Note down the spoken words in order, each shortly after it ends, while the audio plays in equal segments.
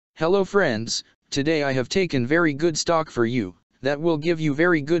Hello friends, today I have taken very good stock for you, that will give you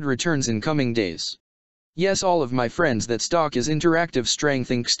very good returns in coming days. Yes, all of my friends, that stock is Interactive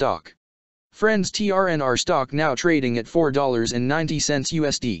Strength Inc. stock. Friends, TRNR stock now trading at $4.90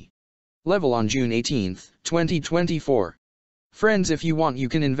 USD. Level on June 18, 2024. Friends, if you want you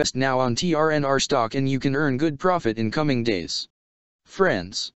can invest now on TRNR stock and you can earn good profit in coming days.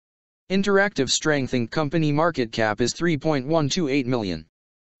 Friends, Interactive Strength Inc. company market cap is 3.128 million.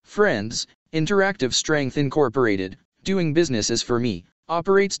 Friends, Interactive Strength Incorporated, doing business as for me,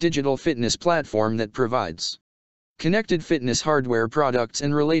 operates digital fitness platform that provides connected fitness hardware products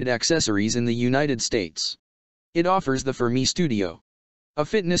and related accessories in the United States. It offers the For Me Studio, a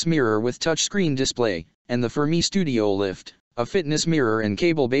fitness mirror with touchscreen display, and the For Me Studio Lift, a fitness mirror and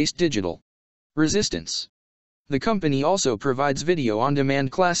cable-based digital resistance. The company also provides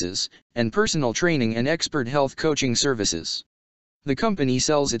video-on-demand classes, and personal training and expert health coaching services. The company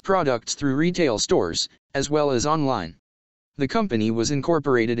sells its products through retail stores, as well as online. The company was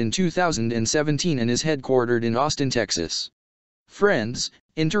incorporated in 2017 and is headquartered in Austin, Texas. Friends,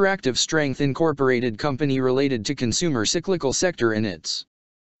 Interactive Strength Incorporated company related to consumer cyclical sector and it's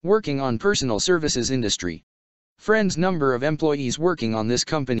working on personal services industry. Friends, number of employees working on this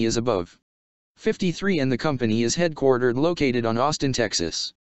company is above 53 and the company is headquartered located on Austin,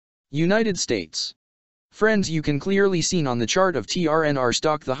 Texas, United States. Friends, you can clearly see on the chart of TRNR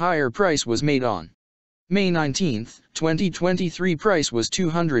stock the higher price was made on May 19, 2023. Price was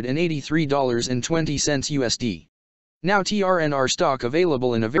 $283.20 USD. Now TRNR stock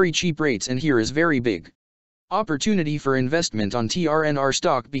available in a very cheap rates, and here is very big opportunity for investment on TRNR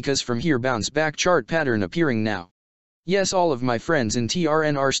stock because from here bounce back chart pattern appearing now. Yes, all of my friends, in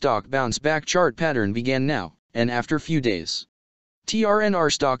TRNR stock bounce back chart pattern began now, and after few days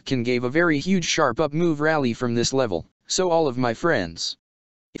TRNR stock can give a very huge sharp up move rally from this level. So all of my friends,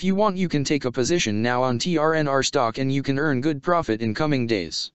 if you want you can take a position now on TRNR stock and you can earn good profit in coming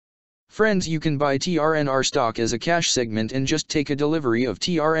days. Friends, you can buy TRNR stock as a cash segment and just take a delivery of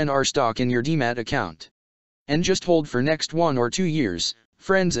TRNR stock in your demat account. And just hold for next 1 or 2 years.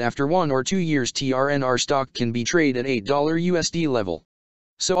 Friends, after 1 or 2 years TRNR stock can be traded at $8 USD level.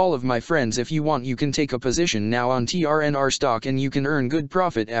 So all of my friends, if you want you can take a position now on TRNR stock and you can earn good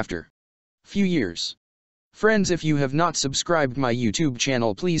profit after few years. Friends, if you have not subscribed my YouTube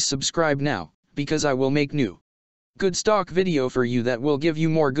channel, please subscribe now, because I will make new good stock video for you that will give you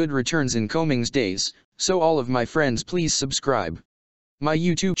more good returns in coming days. So all of my friends, please subscribe my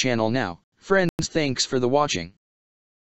YouTube channel now. Friends, thanks for the watching.